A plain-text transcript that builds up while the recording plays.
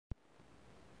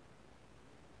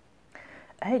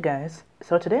Hey guys,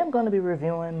 so today I'm going to be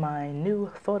reviewing my new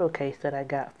photo case that I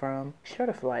got from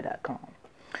Shutterfly.com.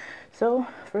 So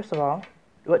first of all,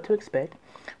 what to expect.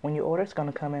 When you order, it's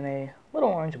going to come in a little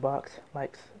orange box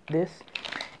like this,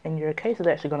 and your case is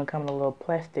actually going to come in a little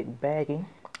plastic baggie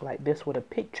like this with a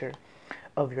picture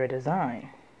of your design.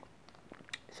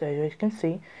 So as you can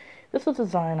see, this is the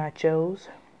design I chose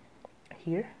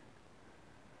here,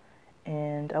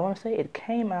 and I want to say it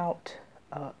came out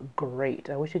great.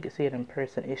 I wish you could see it in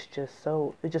person. It's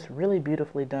just really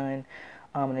beautifully done,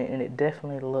 and it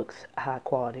definitely looks high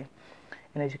quality.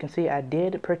 And as you can see, I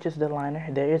did purchase the liner.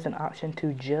 There is an option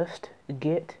to just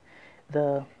get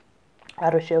the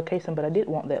outer shell casing, but I did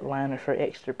want that liner for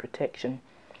extra protection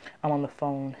on the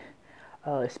phone,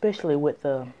 especially with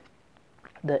the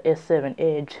S7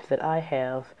 Edge that I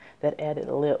have. That added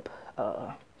lip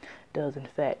does in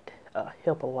fact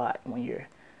help a lot when you're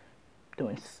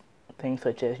doing things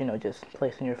such as, just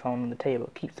placing your phone on the table.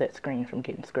 It keeps that screen from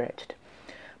getting scratched.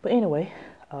 But anyway,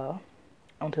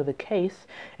 onto the case.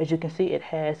 As you can see, it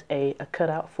has a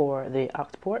cutout for the aux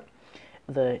port,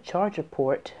 the charger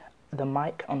port, the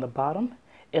mic on the bottom,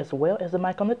 as well as the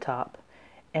mic on the top,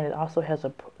 and it also has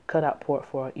a cutout port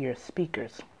for your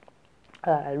speakers.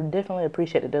 I definitely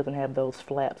appreciate it doesn't have those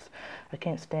flaps. I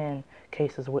can't stand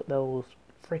cases with those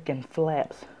freaking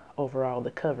flaps over all the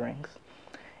coverings.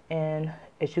 And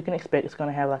as you can expect, it's going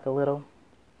to have like a little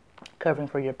covering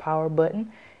for your power button,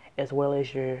 as well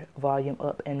as your volume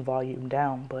up and volume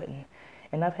down button.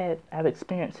 And I've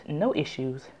experienced no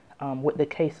issues with the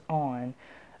case on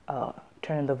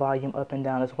turning the volume up and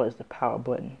down, as well as the power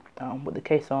button. With the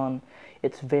case on,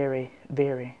 it's very,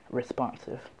 very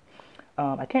responsive.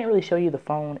 I can't really show you the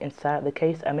phone inside the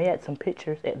case. I may add some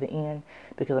pictures at the end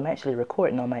because I'm actually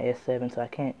recording on my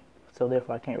S7, so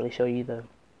therefore I can't really show you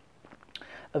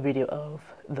a video of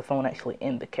the phone actually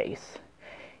in the case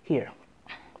here.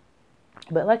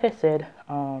 But like I said,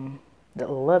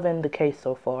 loving the case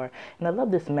so far, and I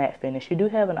love this matte finish. You do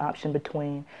have an option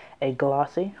between a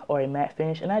glossy or a matte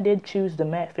finish, and I did choose the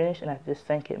matte finish, and I just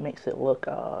think it makes it look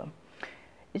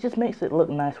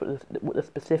nice with the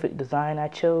specific design I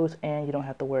chose, and you don't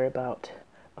have to worry about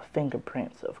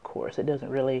fingerprints. Of course, it doesn't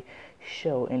really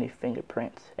show any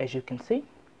fingerprints, as you can see.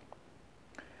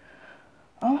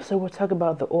 Also, we'll talk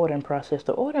about the ordering process.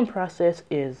 The ordering process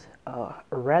is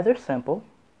rather simple.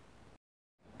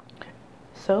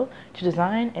 So, to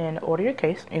design and order your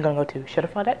case, you're going to go to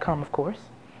Shutterfly.com, of course.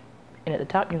 And at the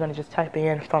top, you're going to just type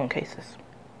in phone cases.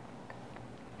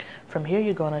 From here,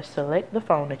 you're going to select the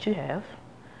phone that you have.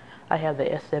 I have the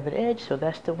S7 Edge, so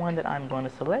that's the one that I'm going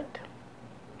to select.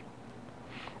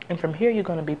 And from here, you're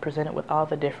going to be presented with all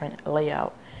the different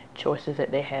layout choices that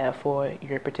they have for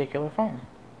your particular phone.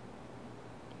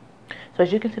 So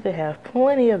as you can see, they have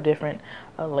plenty of different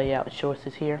layout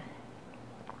choices here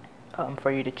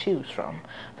for you to choose from.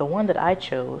 The one that I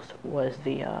chose was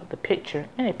the picture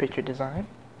and a picture design.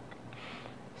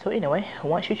 So anyway,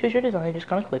 once you choose your design, you're just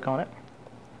going to click on it.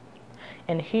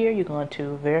 And here you're going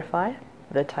to verify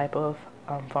the type of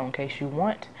phone case you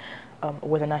want,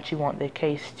 whether or not you want the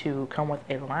case to come with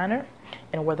a liner,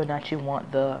 and whether or not you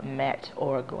want the matte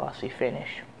or glossy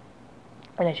finish.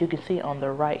 And as you can see on the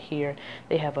right here,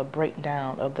 they have a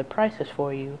breakdown of the prices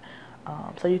for you,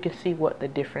 so you can see what the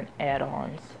different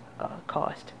add-ons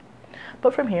cost.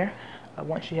 But from here,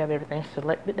 once you have everything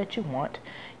selected that you want,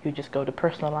 you just go to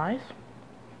personalize.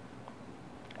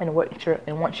 And once you're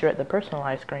at the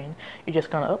personalize screen, you're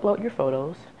just going to upload your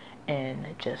photos and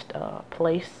just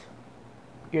place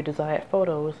your desired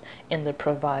photos in the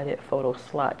provided photo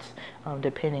slots,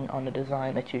 depending on the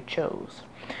design that you chose.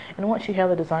 And once you have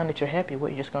the design that you're happy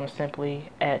with, you're just going to simply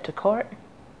add to cart,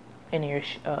 enter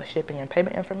your shipping and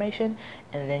payment information,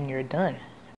 and then you're done.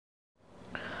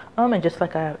 And just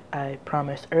like I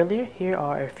promised earlier, here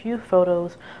are a few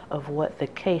photos of what the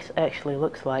case actually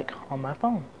looks like on my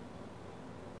phone.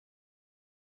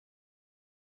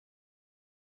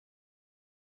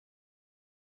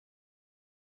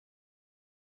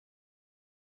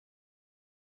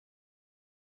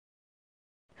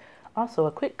 Also,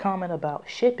 a quick comment about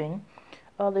shipping.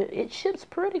 It ships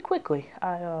pretty quickly.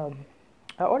 I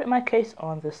ordered my case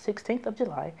on the 16th of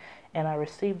July, and I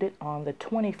received it on the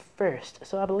 21st.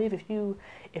 So I believe if you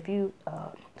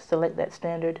select that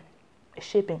standard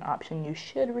shipping option, you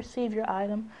should receive your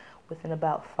item within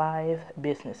about 5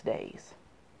 business days.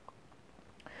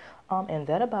 And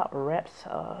that about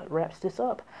wraps this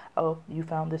up. I hope you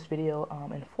found this video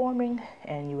informing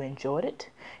and you enjoyed it.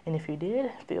 And if you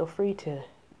did, feel free to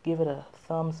give it a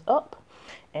thumbs up.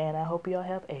 And I hope you all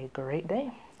have a great day.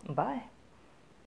 Bye.